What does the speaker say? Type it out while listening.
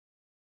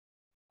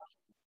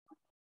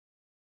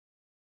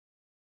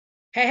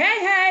Hey, hey,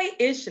 hey,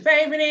 it's your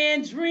favorite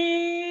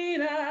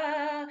Andrina.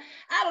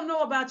 I don't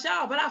know about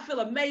y'all, but I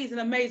feel amazing,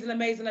 amazing,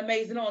 amazing,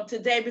 amazing on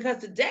today because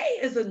today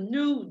is a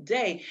new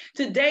day.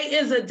 Today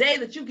is a day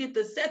that you get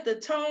to set the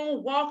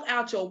tone, walk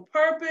out your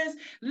purpose,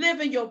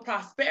 live in your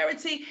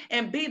prosperity,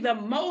 and be the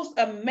most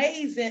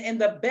amazing and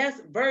the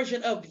best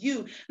version of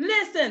you.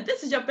 Listen,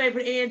 this is your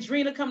favorite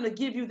Andrina coming to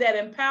give you that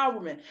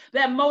empowerment,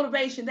 that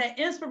motivation, that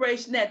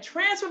inspiration, that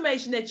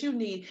transformation that you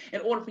need in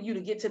order for you to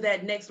get to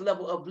that next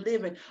level of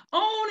living,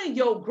 owning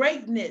your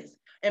greatness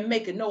and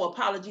making no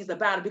apologies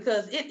about it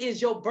because it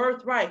is your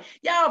birthright.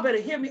 Y'all better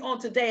hear me on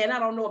today. And I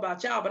don't know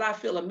about y'all, but I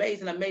feel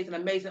amazing, amazing,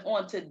 amazing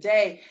on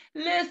today.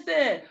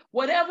 Listen,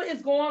 whatever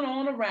is going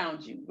on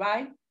around you,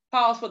 right?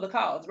 Pause for the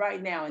cause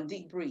right now and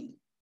deep breathe.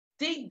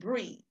 Deep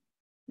breathe.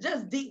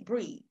 Just deep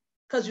breathe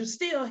because you're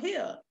still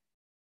here.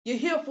 You're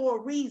here for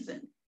a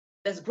reason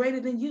that's greater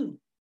than you.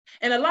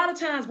 And a lot of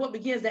times, what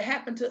begins to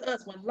happen to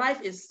us when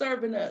life is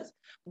serving us,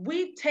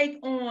 we take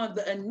on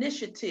the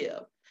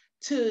initiative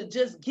to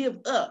just give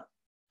up.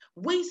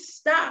 We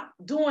stop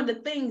doing the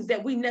things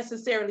that we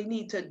necessarily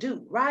need to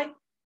do, right?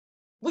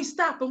 We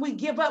stop and we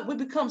give up. We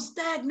become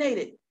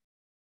stagnated.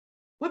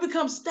 We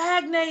become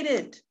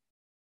stagnated.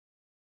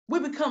 We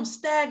become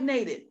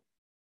stagnated.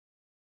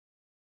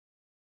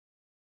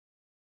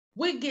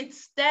 We get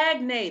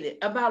stagnated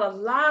about a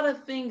lot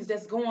of things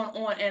that's going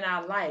on in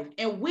our life.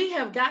 And we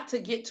have got to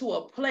get to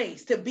a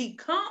place to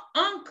become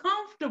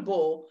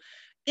uncomfortable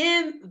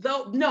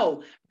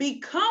be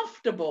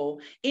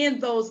comfortable in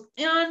those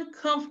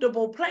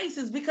uncomfortable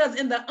places, because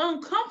in the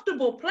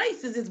uncomfortable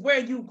places is where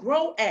you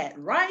grow at,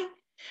 right?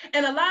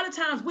 And a lot of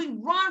times we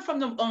run from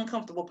them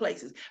uncomfortable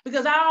places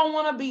because I don't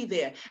want to be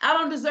there. I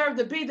don't deserve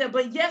to be there.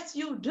 But yes,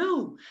 you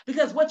do.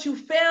 Because what you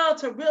fail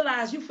to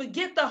realize, you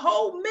forget the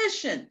whole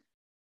mission.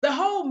 The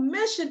whole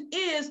mission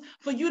is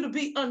for you to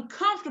be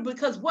uncomfortable,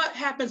 because what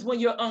happens when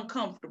you're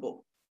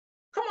uncomfortable?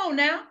 Come on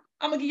now.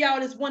 I'm going to give y'all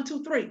this 1,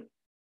 2, 3.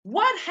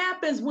 What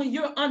happens when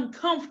you're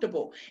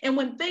uncomfortable and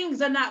when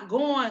things are not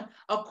going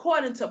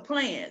according to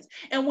plans,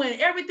 and when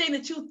everything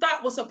that you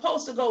thought was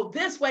supposed to go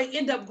this way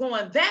end up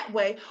going that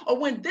way, or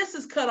when this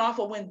is cut off,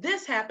 or when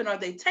this happened, or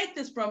they take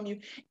this from you,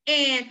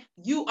 and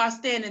you are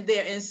standing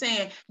there and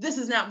saying, this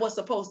is not what's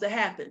supposed to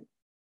happen.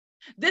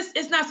 This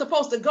is not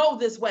supposed to go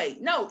this way.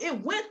 No,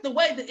 it went the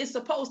way that it's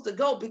supposed to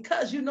go,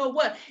 because you know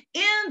what?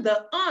 In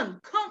the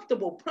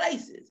uncomfortable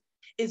places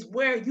is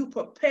where you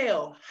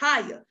propel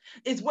higher.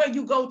 It's where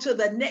you go to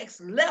the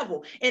next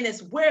level. And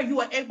it's where you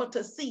are able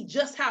to see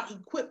just how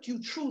equipped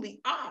you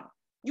truly are.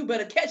 You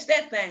better catch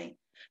that thing.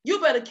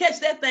 You better catch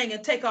that thing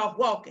and take off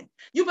walking.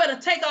 You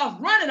better take off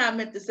running, I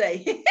meant to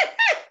say.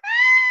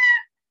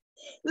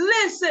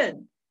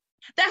 Listen,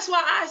 that's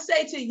why I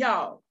say to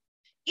y'all,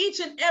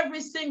 each and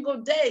every single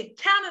day,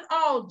 count it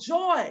all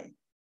joy.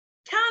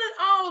 Count it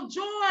all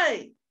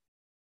joy.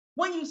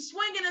 When you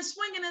swinging and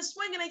swinging and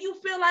swinging and you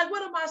feel like,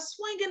 what am I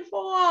swinging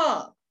for?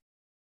 Count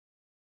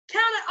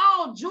it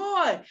all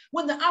joy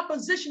when the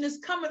opposition is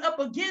coming up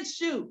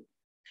against you.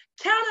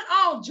 Count it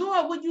all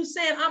joy when you're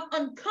saying, I'm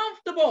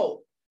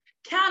uncomfortable.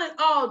 Count it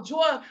all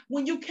joy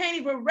when you can't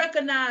even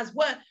recognize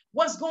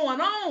what's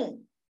going on.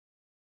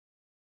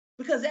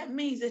 Because that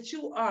means that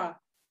you are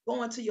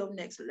going to your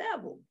next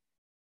level.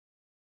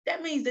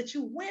 That means that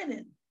you're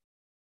winning.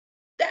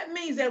 That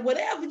means that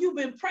whatever you've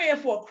been praying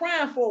for,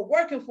 crying for,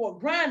 working for,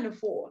 grinding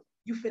for,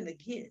 you finna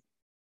get.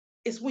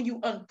 It's when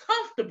you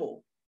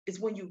uncomfortable, it's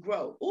when you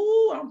grow.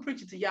 Ooh, I'm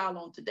preaching to y'all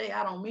on today.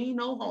 I don't mean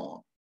no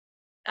harm.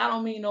 I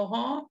don't mean no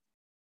harm.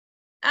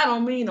 I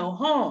don't mean no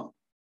harm.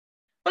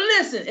 But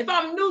listen, if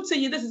I'm new to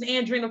you, this is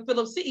Andrina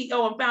Phillips,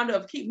 CEO and founder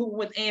of Keep Moving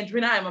with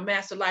Andrina. I am a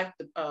master life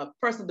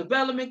personal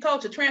development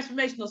coach, a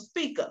transformational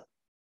speaker.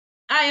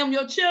 I am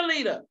your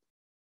cheerleader.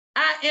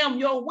 I am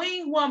your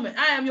wing woman.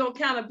 I am your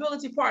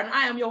accountability partner.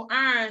 I am your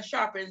iron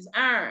sharpens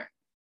iron.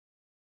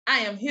 I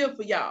am here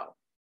for y'all.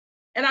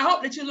 And I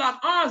hope that you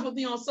lock arms with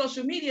me on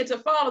social media to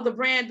follow the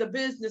brand, the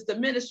business, the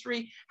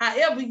ministry,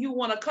 however you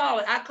want to call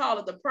it. I call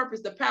it the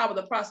purpose, the power,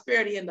 the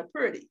prosperity, and the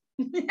pretty.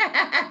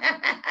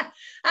 I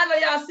know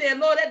y'all saying,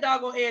 Lord, that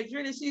doggone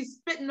Andrina, she's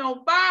spitting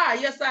on fire.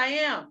 Yes, I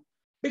am.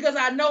 Because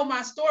I know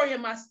my story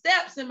and my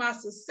steps and my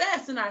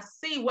success, and I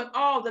see what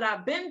all that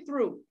I've been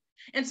through.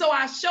 And so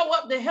I show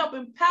up to help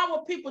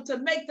empower people, to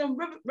make them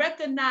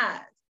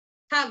recognize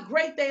how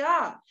great they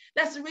are.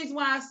 That's the reason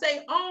why I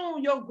say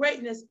own your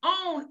greatness,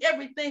 own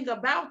everything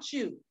about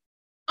you.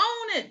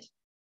 Own it.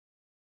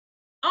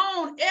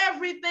 Own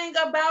everything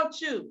about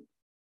you.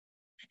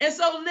 And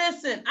so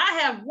listen,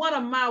 I have one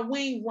of my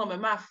wing women,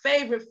 my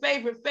favorite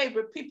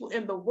people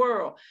in the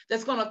world,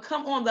 that's going to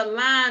come on the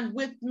line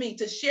with me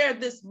to share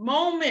this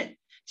moment.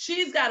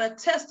 She's got a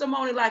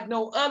testimony like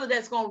no other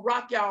that's going to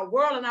rock y'all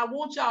world. And I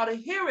want y'all to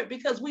hear it,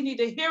 because we need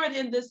to hear it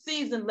in this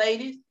season,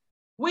 ladies.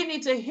 We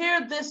need to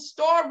hear this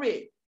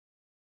story.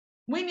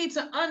 We need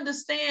to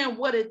understand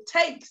what it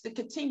takes to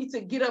continue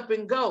to get up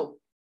and go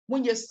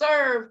when you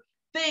serve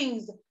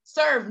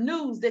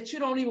news that you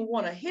don't even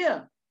want to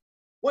hear,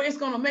 where it's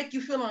going to make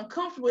you feel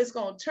uncomfortable. It's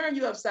going to turn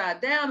you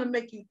upside down and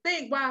make you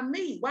think, why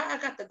me? Why I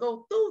got to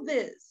go through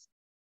this?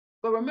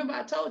 But remember,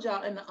 I told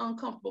y'all in the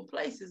uncomfortable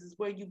places is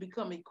where you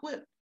become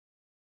equipped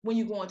when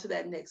you go into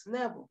that next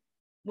level,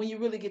 when you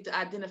really get to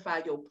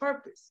identify your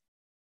purpose,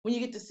 when you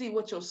get to see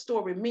what your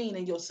story means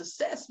and your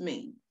success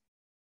means.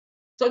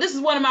 So this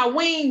is one of my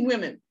wing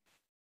women.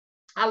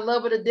 I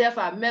love her to death.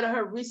 I met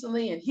her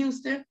recently in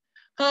Houston,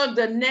 hugged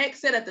her neck,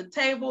 sat at the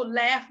table,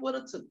 laughed with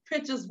her, took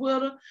pictures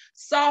with her,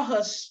 saw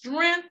her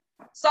strength,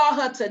 saw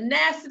her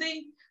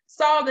tenacity,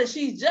 saw that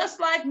she's just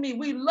like me.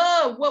 We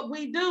love what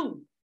we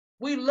do.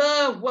 We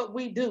love what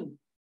we do.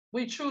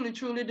 We truly,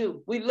 truly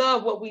do. We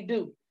love what we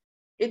do.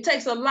 It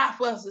takes a lot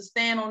for us to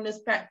stand on this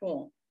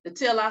platform, to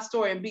tell our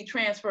story and be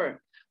transferred.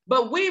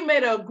 But we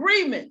made an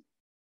agreement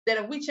that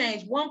if we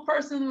change one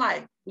person's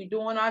life, we're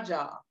doing our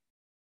job.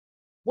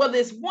 Whether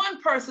it's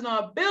one person or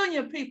a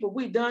billion people,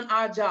 we done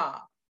our job.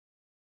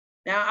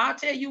 Now, I'll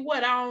tell you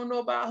what, I don't know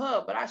about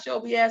her, but I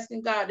sure be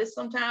asking God, this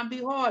sometimes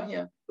be hard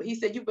here. But he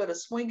said, you better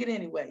swing it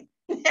anyway.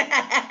 He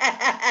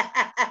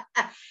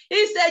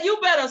said, you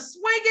better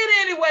swing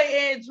it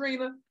anyway,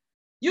 Andrina.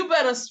 You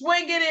better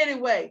swing it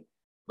anyway.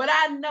 But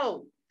I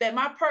know that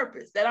my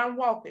purpose that I'm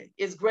walking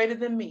is greater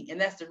than me.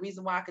 And that's the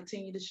reason why I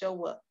continue to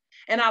show up.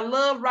 And I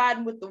love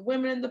riding with the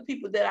women and the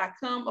people that I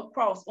come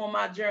across on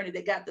my journey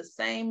that got the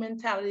same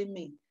mentality as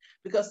me.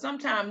 Because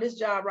sometimes this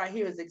job right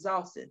here is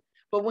exhausting.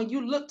 But when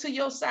you look to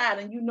your side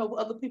and you know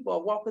other people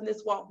are walking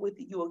this walk with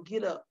you, you will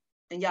get up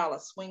and y'all will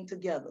swing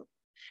together.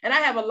 And I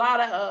have a lot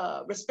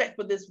of respect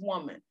for this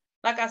woman.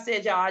 Like I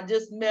said, y'all, I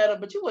just met her,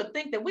 but you would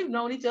think that we've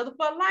known each other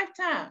for a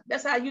lifetime.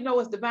 That's how you know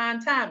it's divine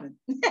timing.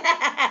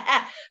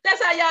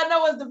 That's how y'all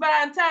know it's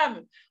divine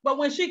timing. But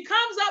when she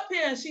comes up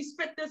here and she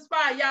spit this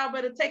fire, y'all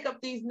better take up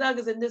these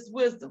nuggets and this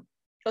wisdom,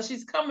 because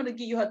she's coming to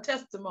give you her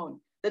testimony,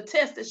 the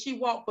test that she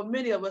walked for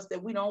many of us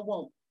that we don't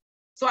want.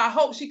 So I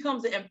hope she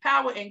comes to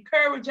empower,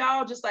 encourage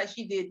y'all, just like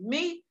she did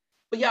me,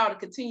 for y'all to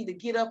continue to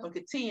get up and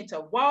continue to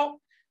walk.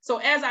 So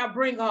as I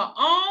bring her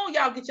on,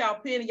 y'all get y'all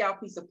pen and y'all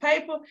piece of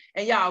paper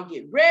and y'all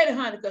get ready,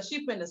 honey, because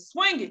she finna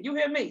swing it. You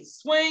hear me?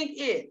 Swing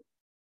it.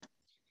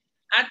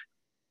 I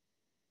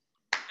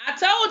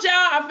told y'all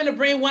I'm finna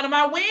bring one of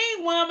my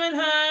wing woman,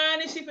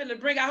 honey. She finna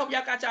bring, I hope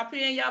y'all got y'all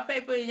pen, y'all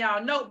paper, and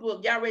y'all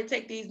notebook. Y'all ready to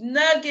take these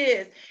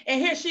nuggets.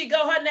 And here she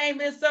go. Her name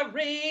is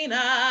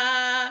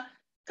Serena.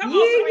 Come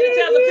on, Serena,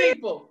 tell the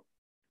people.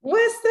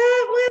 What's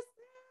up,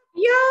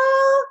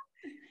 y'all?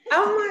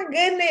 Oh my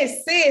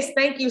goodness, sis.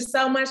 Thank you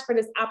so much for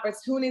this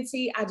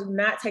opportunity. I do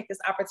not take this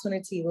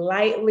opportunity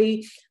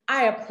lightly.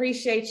 I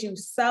appreciate you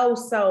so,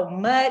 so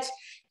much.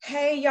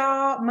 Hey,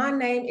 y'all, my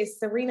name is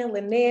Serena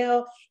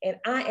Linnell, and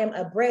I am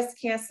a breast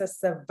cancer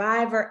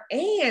survivor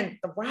and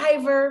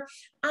thriver.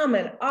 I'm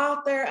an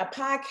author, a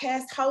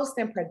podcast host,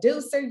 and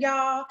producer,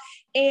 y'all.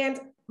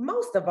 And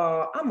most of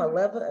all, I'm a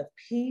lover of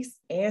peace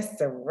and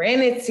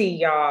serenity,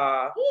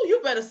 y'all. Ooh,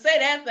 you better say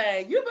that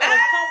thing. You better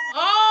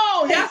come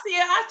on. Y'all see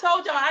it? I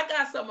told y'all I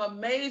got some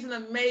amazing,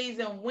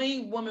 amazing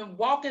wing woman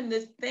walking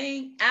this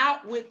thing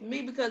out with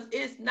me, because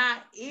it's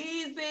not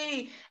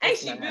easy. Ain't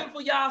she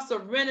beautiful, y'all?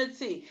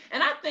 Serenity.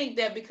 And I think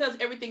that because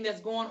everything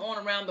that's going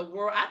on around the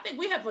world, I think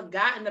we have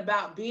forgotten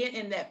about being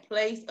in that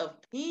place of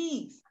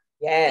peace.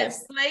 Yes.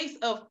 That place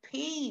of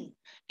peace.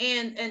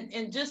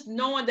 And just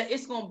knowing that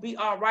it's going to be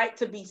all right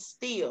to be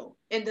still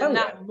and to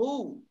not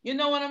move. You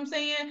know what I'm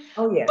saying?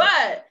 Oh, yeah.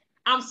 But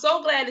I'm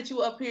so glad that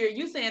you up here.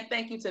 You saying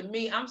thank you to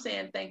me. I'm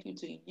saying thank you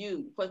to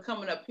you for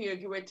coming up here.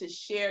 You're ready to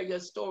share your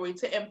story,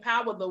 to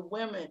empower the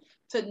women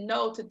to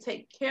know to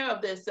take care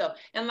of themselves.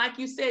 And like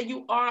you said,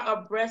 you are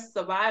a breast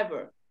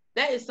survivor.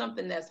 That is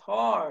something that's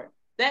hard.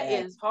 That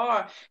is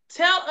hard.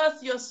 Tell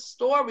us your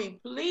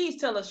story.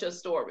 Please tell us your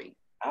story.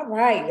 All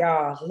right,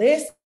 y'all.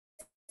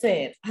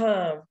 Listen.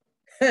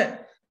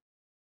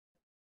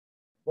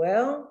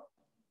 Well,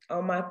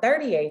 on my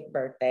 38th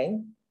birthday,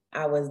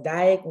 I was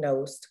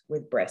diagnosed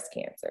with breast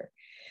cancer.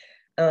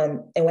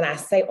 And when I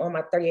say on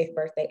my 38th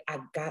birthday, I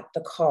got the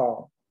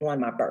call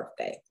on my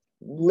birthday,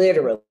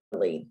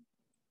 literally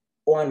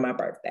on my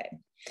birthday.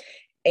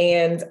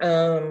 And,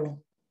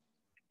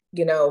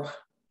 you know,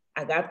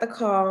 I got the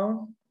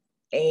call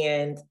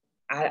and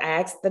I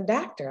asked the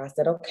doctor, I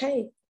said,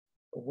 okay,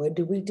 what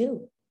do we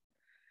do?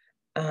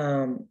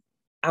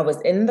 I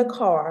was in the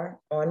car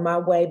on my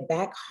way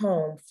back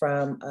home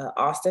from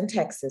Austin,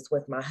 Texas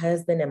with my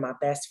husband and my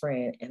best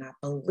friend. And I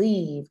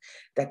believe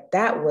that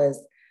that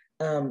was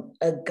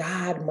a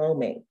God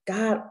moment.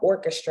 God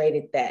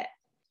orchestrated that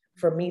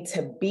for me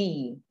to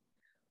be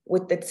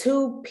with the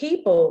two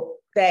people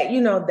that, you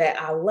know, that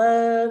I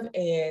love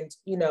and,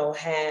 you know,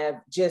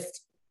 have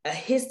just a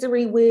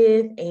history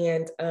with,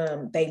 and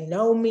they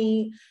know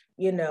me,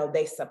 you know,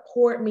 they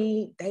support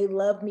me, they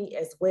love me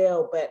as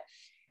well. But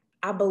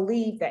I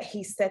believe that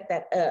he set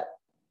that up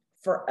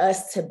for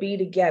us to be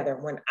together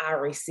when I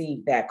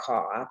received that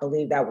call. I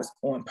believe that was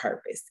on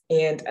purpose.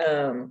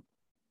 And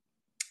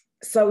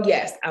so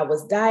yes, I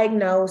was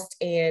diagnosed.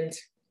 And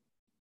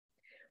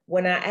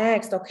when I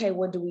asked, okay,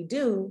 what do we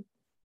do?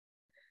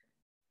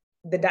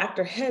 The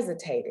doctor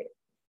hesitated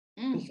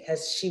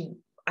because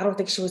I don't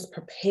think she was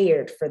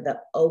prepared for the,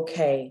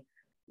 okay,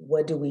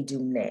 what do we do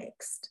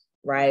next?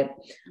 right?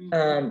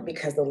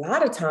 Because a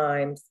lot of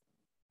times,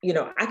 you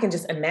know, I can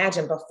just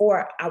imagine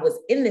before I was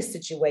in this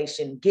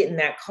situation, getting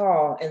that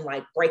call and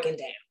like breaking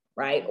down,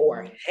 right?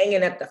 Or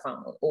hanging up the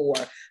phone or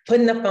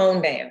putting the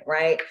phone down,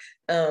 right?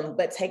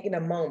 But taking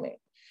a moment.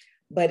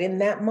 But in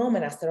that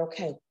moment, I said,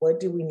 okay, what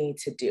do we need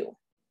to do?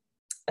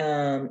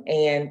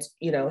 And,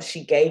 you know,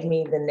 she gave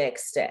me the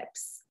next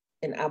steps.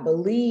 And I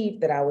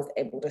believe that I was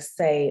able to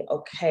say,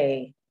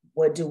 okay,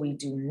 what do we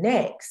do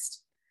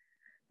next?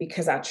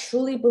 Because I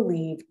truly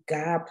believe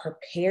God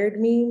prepared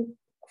me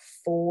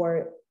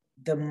for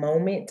the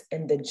moment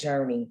and the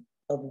journey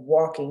of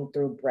walking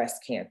through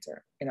breast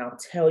cancer. And I'll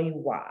tell you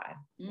why.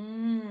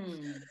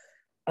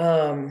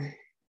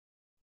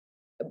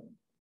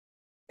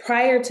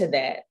 Prior to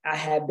that, I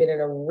had been in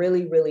a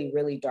really, really,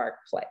 really dark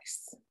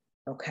place.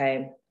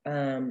 Okay.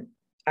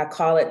 I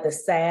call it the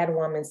sad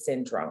woman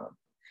syndrome.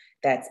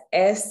 That's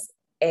SAAD,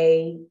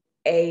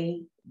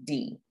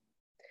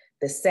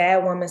 the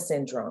sad woman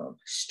syndrome.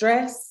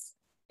 Stress,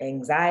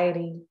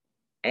 anxiety,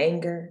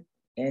 anger,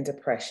 and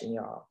depression,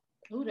 y'all.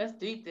 Oh, that's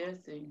deep there,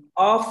 see.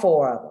 All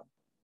four of them.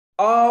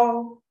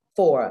 All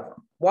four of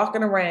them.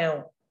 Walking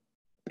around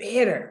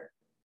bitter.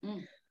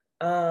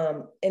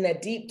 In a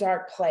deep,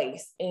 dark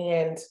place.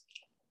 And,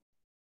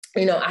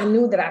 you know, I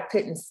knew that I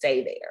couldn't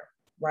stay there,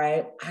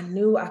 right? I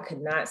knew I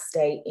could not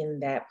stay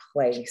in that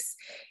place.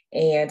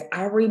 And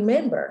I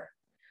remember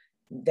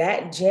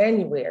that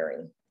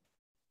January,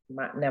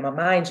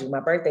 mind you, my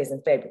birthday's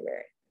in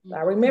February.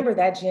 I remember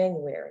that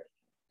January,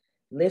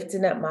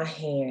 lifting up my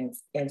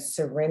hands and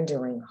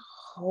surrendering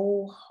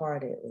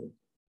wholeheartedly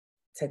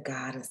to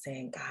God and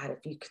saying, God,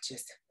 if you could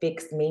just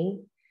fix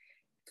me,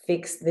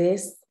 fix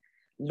this,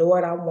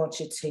 Lord, I want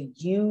you to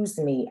use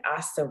me.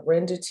 I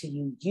surrender to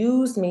you.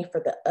 Use me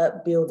for the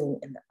upbuilding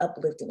and the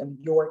uplifting of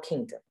your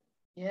kingdom.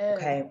 Yeah.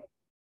 Okay.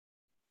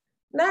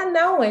 Not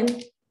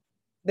knowing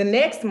the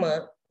next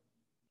month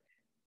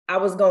I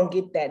was going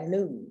to get that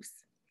news,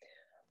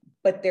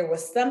 but there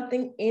was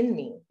something in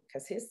me,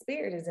 because his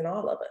spirit is in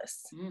all of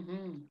us.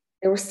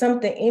 There was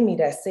something in me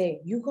that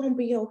said, you're going to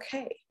be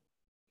okay.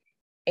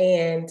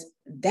 And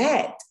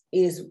that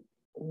is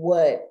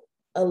what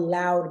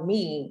allowed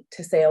me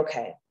to say,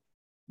 okay,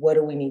 what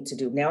do we need to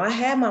do? Now, I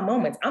had my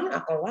moments. I'm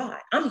not going to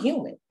lie. I'm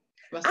human.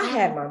 I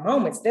had my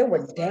moments. There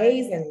were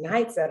days and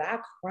nights that I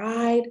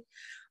cried,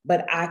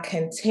 but I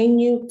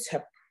continued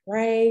to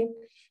pray.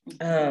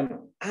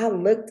 I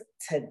looked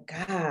to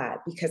God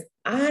because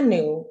I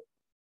knew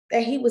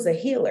that he was a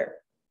healer.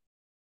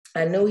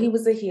 I knew he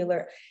was a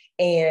healer.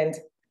 And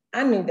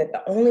I knew that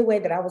the only way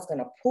that I was going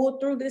to pull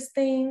through this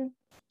thing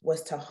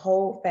was to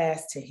hold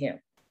fast to him.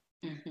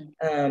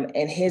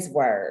 And his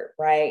word,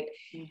 right?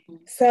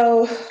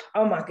 So,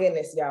 oh my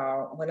goodness,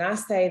 y'all, when I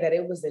say that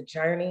it was a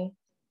journey,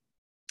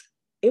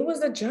 it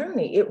was a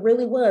journey. It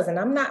really was. And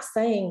I'm not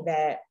saying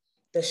that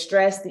the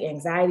stress, the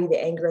anxiety, the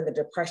anger, and the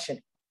depression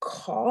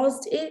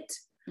caused it.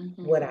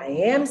 What I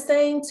am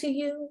saying to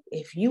you,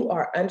 if you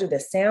are under the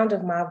sound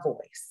of my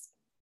voice,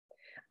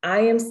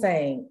 I am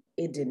saying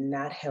it did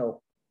not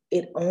help.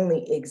 It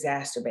only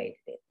exacerbated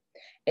it.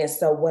 And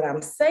so what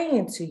I'm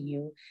saying to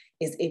you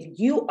is if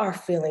you are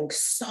feeling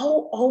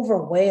so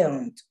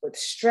overwhelmed with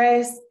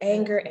stress,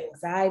 anger,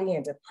 anxiety,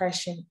 and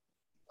depression,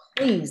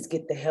 please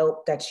get the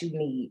help that you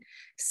need.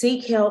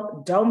 Seek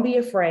help. Don't be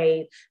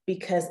afraid,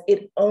 because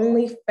it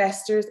only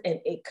festers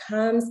and it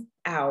comes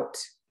out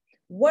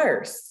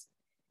worse.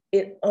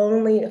 It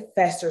only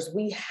festers.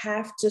 We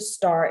have to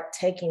start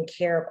taking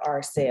care of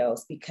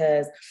ourselves,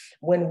 because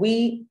when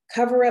we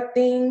cover up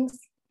things,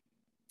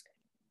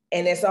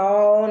 and it's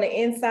all on the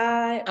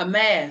inside. A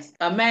mask.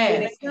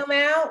 When it come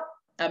out.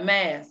 A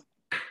mask.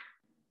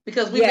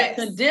 Because we've been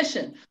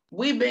conditioned.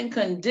 We've been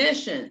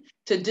conditioned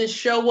to just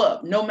show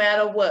up no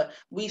matter what.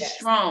 We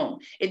strong.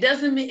 It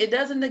doesn't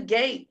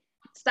negate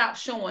stop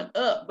showing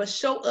up, but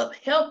show up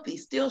healthy,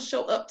 still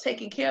show up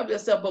taking care of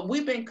yourself. But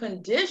we've been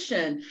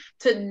conditioned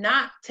to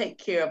not take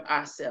care of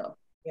ourselves.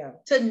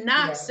 To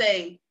not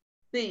say,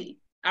 see,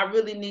 I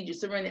really need you,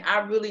 Serenity. I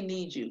really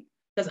need you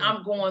because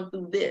I'm going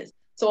through this.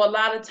 So a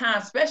lot of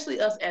times, especially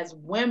us as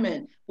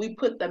women, we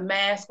put the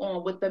mask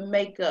on with the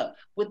makeup,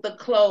 with the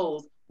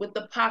clothes, with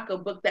the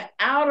pocketbook, the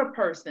outer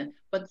person,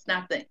 but it's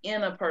not the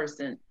inner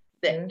person.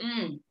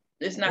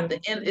 It's not the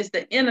inner, it's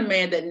the inner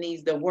man that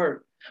needs the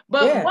work.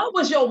 But what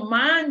was your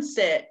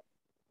mindset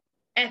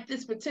at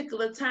this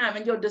particular time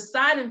and your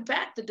deciding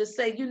factor to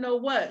say, you know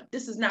what,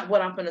 this is not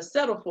what I'm going to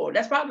settle for?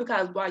 That's probably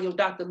because why your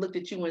doctor looked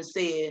at you and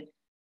said,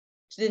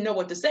 she didn't know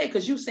what to say,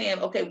 because you saying,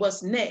 okay,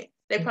 what's next?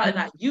 They're probably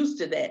not used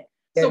to that.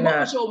 So what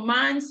was your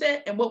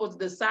mindset and what was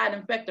the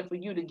deciding factor for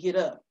you to get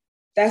up?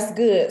 That's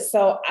good.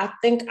 So I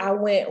think I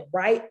went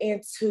right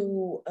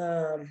into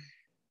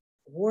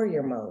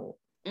warrior mode.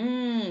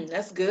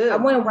 That's good. I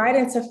went right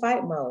into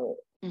fight mode.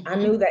 I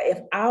knew that if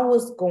I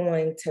was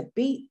going to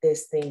beat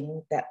this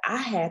thing, that I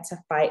had to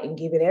fight and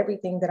give it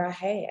everything that I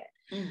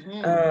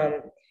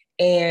had.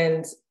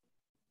 And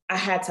I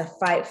had to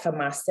fight for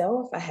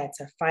myself. I had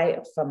to fight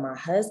for my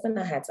husband.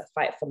 I had to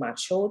fight for my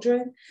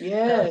children.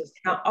 Yes.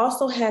 I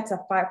also had to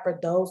fight for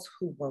those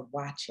who were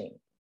watching.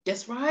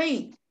 That's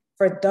right.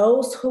 For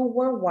those who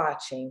were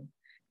watching,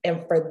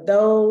 and for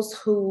those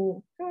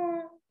who,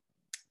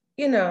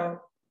 you know,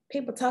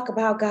 people talk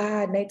about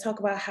God and they talk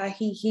about how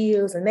he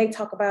heals and they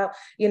talk about,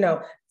 you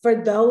know,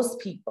 for those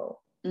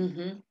people,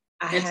 Mm-hmm.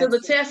 I Until had the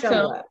to test show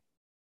come. up.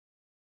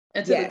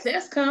 Until Yes, the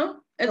test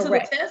come. Until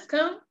correct. the test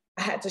come.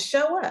 I had to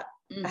show up.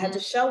 Mm-hmm. I had to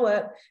show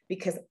up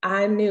because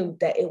I knew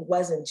that it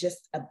wasn't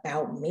just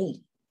about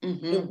me.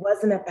 Mm-hmm. It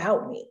wasn't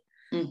about me.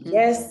 Mm-hmm.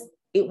 Yes,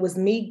 it was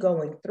me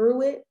going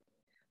through it,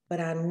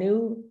 but I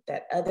knew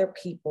that other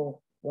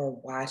people were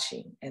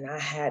watching, and I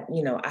had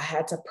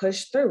to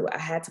push through. I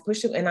had to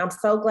push through, and I'm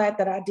so glad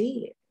that I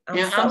did.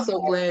 I'm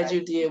so glad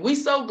you did. We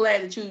so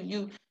glad that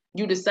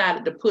you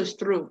decided to push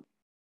through.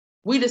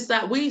 We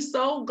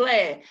so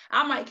glad.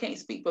 Can't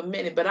speak for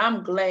many, but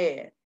I'm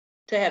glad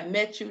to have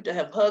met you, to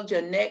have hugged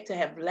your neck, to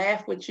have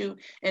laughed with you,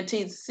 and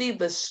to see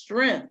the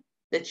strength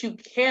that you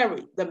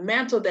carry, the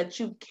mantle that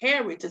you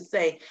carry to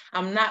say,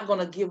 I'm not going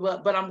to give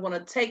up, but I'm going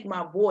to take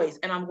my voice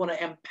and I'm going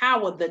to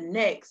empower the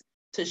next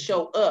to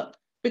show up.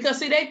 Because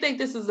see, they think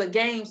this is a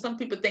game. Some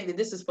people think that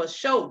this is for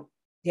show.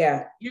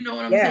 Yeah. You know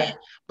what I'm saying?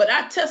 But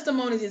our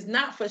testimonies is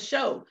not for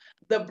show.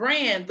 The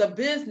brand, the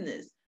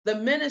business, the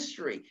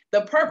ministry,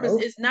 the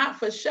purpose is not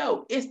for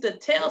show. It's to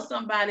tell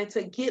somebody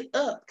to get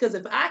up. Because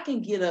if I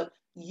can get up,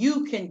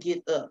 you can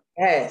get up.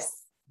 Yes.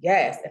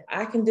 If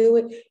I can do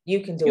it, you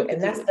can do it.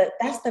 And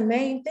that's the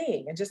main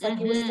thing. And just like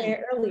you were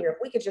saying earlier, if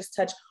we could just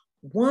touch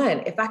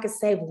one, if I could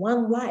save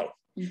one life,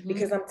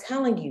 because I'm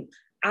telling you,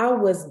 I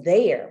was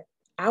there,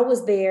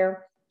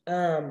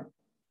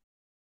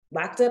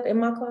 locked up in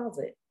my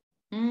closet,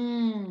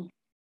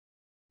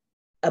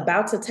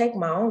 about to take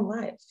my own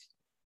life.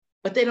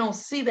 But they don't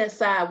see that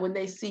side when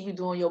they see you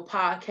doing your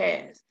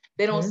podcast.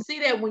 They don't see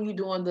that when you're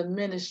doing the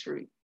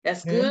ministry.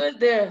 That's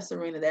good there,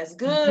 Serena. That's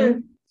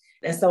good.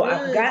 And so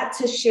I've got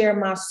to share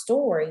my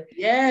story.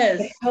 Yes.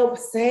 To help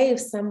save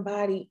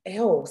somebody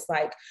else.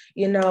 Like,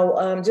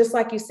 just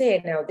like you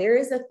said, now there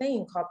is a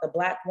thing called the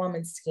Black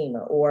woman schema,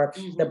 or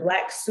the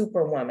Black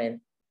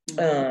superwoman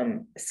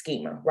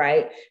schema,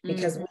 right?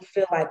 Because we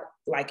feel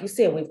like you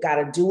said, we've got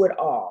to do it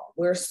all.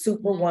 We're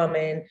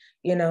superwoman,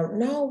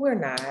 no, we're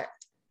not.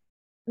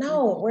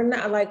 No, we're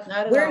not. Like,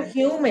 we're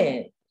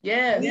human.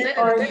 Yes, we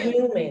are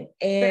human.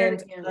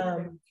 And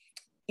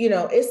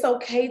it's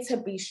okay to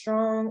be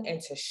strong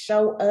and to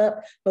show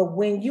up, but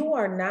when you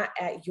are not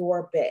at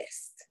your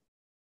best,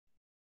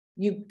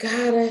 you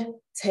gotta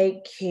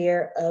take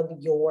care of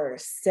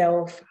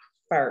yourself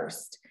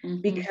first,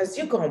 because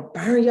you're gonna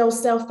burn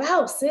yourself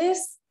out,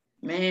 sis.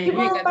 Man, you're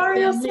gonna burn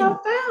yourself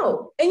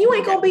out, and you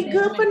ain't gonna be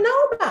good for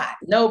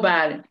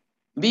nobody.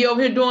 Be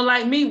over here doing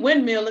like me,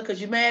 windmilling, because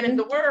you're mad at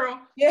the world.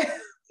 Yeah.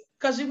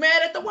 Because you're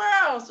mad at the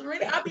world,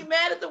 Serena. I be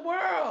mad at the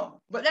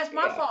world. But that's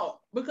my fault,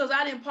 because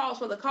I didn't pause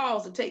for the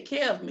cause to take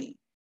care of me.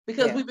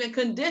 Because we've been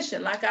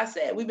conditioned, like I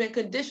said, we've been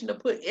conditioned to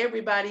put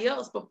everybody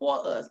else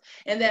before us.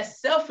 And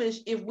that's selfish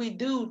if we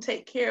do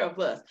take care of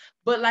us.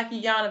 But like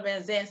Iyanla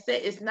Vanzant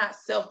said, it's not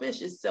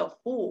selfish, it's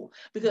self-full.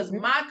 Because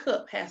my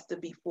cup has to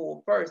be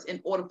full first in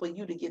order for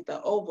you to get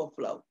the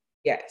overflow.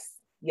 Yes,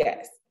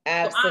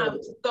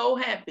 absolutely. So I'm so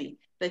happy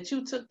that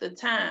you took the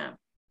time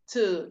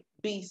to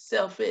be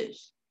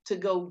selfish, to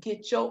go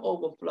get your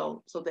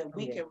overflow so that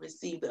we can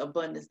receive the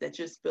abundance that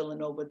you're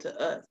spilling over to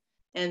us.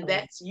 And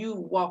that's you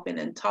walking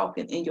and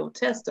talking in your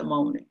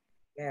testimony.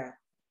 Yeah.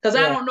 Because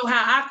I don't know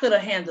how I could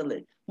have handled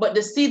it. But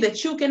to see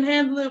that you can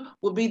handle it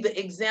will be the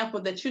example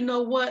that, you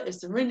know what, if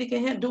Serena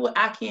can do it,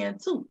 I can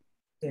too.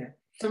 Yeah.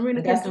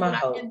 Serena can do what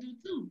I can do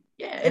too.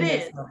 Yeah, it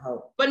is.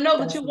 But know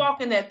that you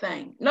walk in that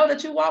thing. Know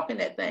that you walk in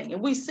that thing.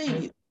 And we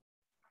see you.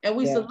 And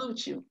we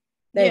salute you.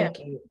 Thank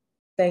you.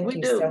 Thank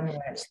you so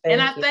much.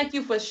 I thank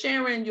you for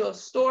sharing your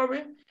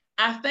story.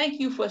 I thank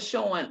you for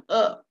showing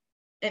up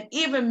and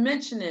even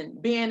mentioning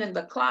being in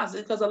the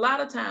closet, because a lot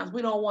of times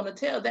we don't want to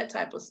tell that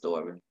type of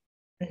story.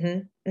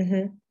 We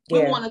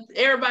want to,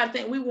 everybody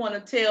think we want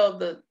to tell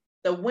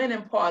the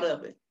winning part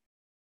of it.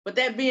 But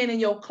that being in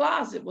your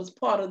closet was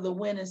part of the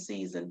winning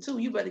season too.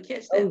 You better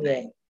catch that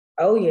thing.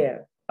 Oh yeah.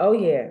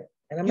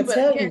 And I'm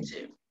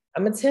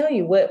gonna tell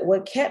you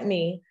what kept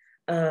me.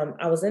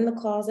 I was in the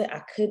closet.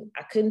 I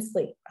couldn't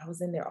sleep. I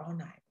was in there all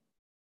night.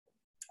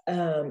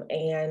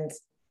 And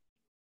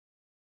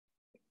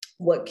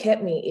what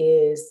kept me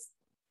is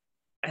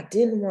I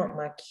didn't want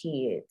my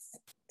kids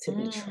to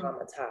be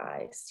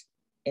traumatized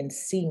and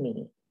see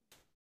me,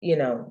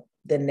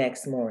 the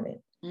next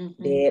morning,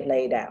 dead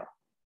laid out.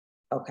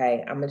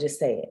 Okay, I'm gonna just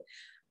say it.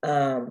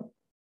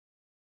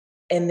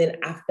 And then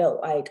I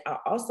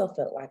also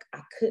felt like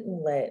I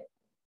couldn't let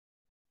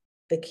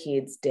the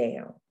kids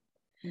down.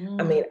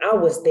 I mean, I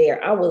was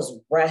there. I was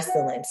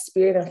wrestling,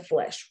 spirit and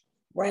flesh,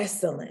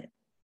 wrestling.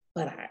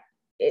 But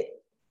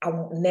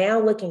I'm now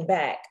looking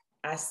back,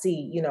 I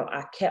see,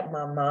 I kept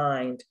my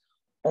mind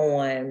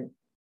on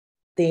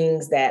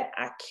things that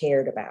I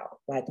cared about,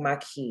 like my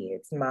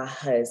kids, my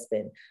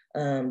husband,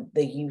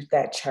 the youth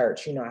at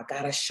church. I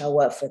gotta show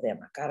up for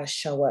them.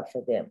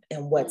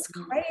 And what's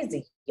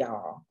crazy,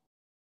 y'all,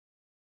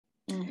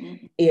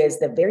 is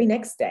the very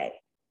next day,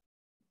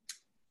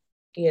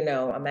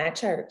 I'm at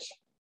church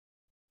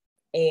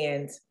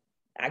and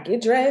I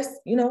get dressed,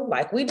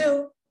 like we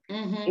do.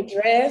 Get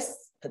dressed,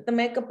 put the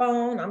makeup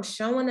on, I'm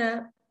showing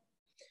up.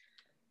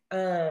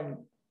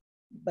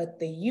 But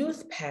the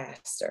youth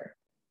pastor,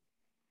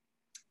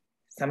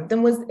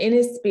 something was in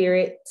his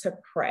spirit to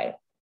pray.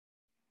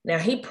 Now,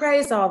 he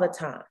prays all the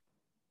time.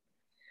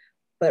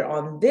 But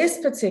on this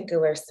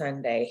particular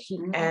Sunday, he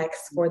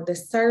asked for the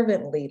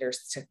servant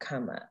leaders to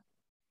come up.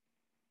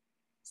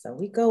 So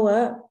we go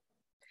up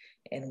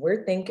and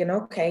we're thinking,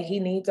 okay, he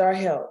needs our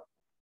help.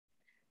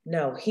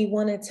 No, he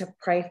wanted to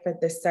pray for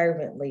the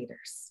servant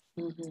leaders.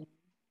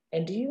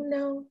 And do you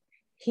know,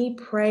 he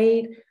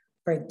prayed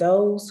for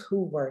those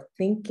who were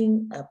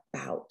thinking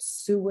about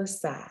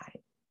suicide.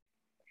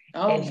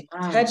 And he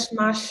touched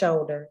my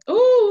shoulder.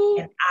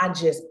 And I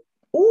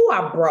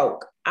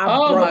broke. I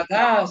broke. My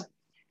gosh.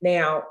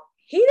 Now,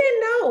 he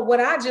didn't know what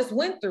I just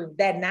went through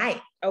that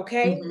night,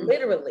 okay?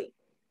 Literally.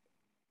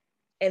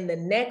 And the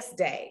next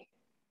day,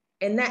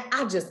 and that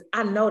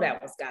I know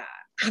that was God.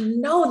 I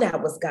know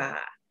that was God.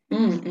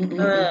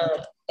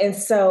 And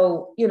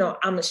so,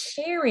 I'm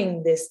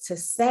sharing this to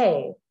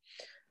say,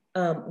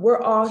 we're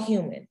all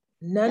human.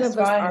 None of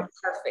us are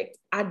perfect.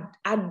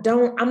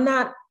 I'm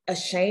not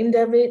ashamed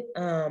of it.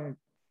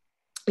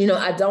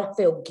 I don't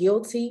feel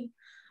guilty.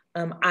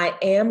 I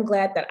am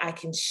glad that I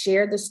can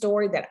share the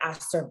story that I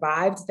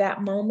survived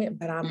that moment,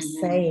 but I'm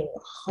saying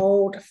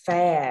hold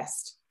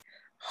fast,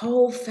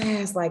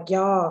 like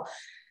y'all.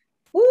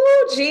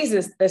 Ooh,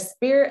 Jesus, the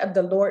Spirit of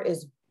the Lord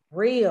is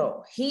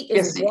real. He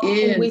is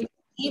walking with you.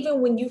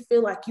 Even when you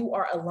feel like you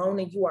are alone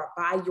and you are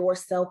by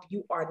yourself,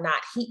 you are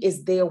not. He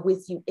is there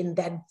with you in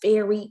that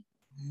very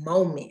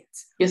moment.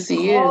 Yes,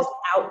 he is.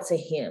 Call out to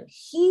him.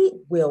 He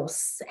will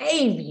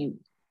save you.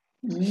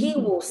 He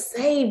will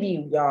save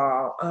you,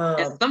 y'all.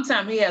 And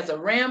sometimes he has a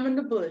ram in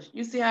the bush.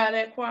 You see how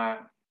that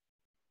choir?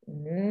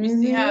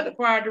 You see how the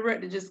choir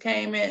director just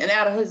came in and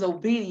out of his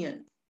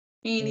obedience,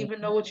 he didn't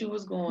even know what you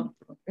was going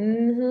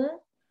through.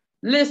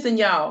 Listen,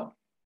 y'all,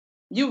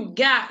 you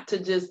got to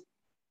just,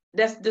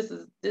 this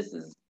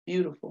is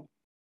beautiful.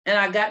 And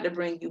I got to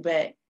bring you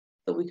back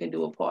so we can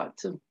do a part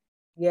 2.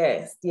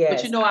 Yes.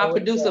 But our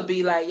producer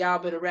be like, y'all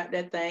better wrap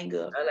that thing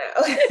up. I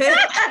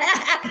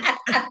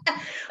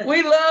know.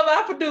 We love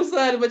our producer,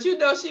 honey, but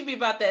she be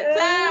about that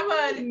time,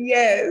 honey.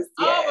 Yes.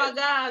 Oh my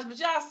gosh. But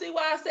y'all see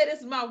why I say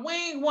this is my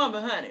wing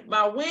woman, honey.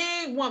 My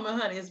wing woman,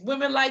 honey. It's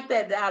women like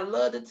that I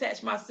love to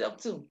attach myself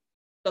to.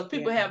 Because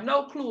people have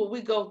no clue what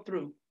we go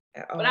through.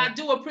 But I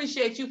do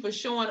appreciate you for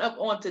showing up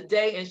on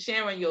today and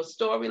sharing your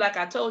story. Like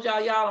I told y'all,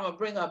 I'm going to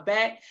bring her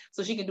back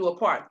so she can do a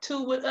part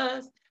 2 with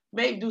us.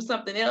 Maybe do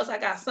something else. I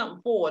got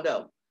something for her,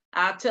 though.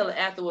 I'll tell her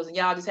afterwards, and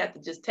y'all just have to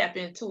just tap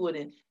into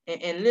it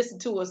and listen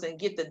to us and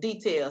get the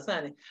details,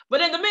 honey. But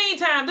in the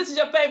meantime, this is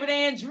your favorite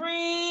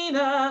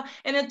Andrina.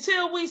 And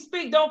until we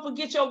speak, don't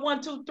forget your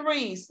 1, 2,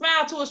 3.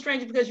 Smile to a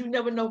stranger because you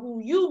never know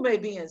who you may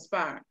be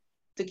inspiring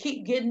to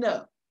keep getting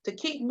up, to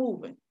keep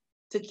moving,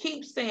 to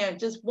keep saying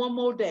just one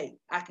more day,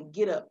 I can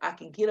get up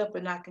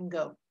and I can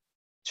go.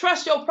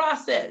 Trust your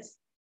process.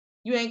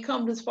 You ain't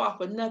come this far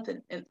for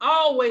nothing. And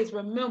always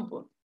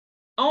remember,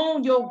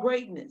 own your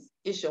greatness.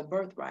 It's your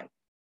birthright.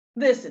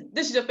 Listen,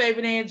 this is your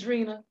favorite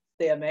Andrina.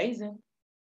 Stay amazing.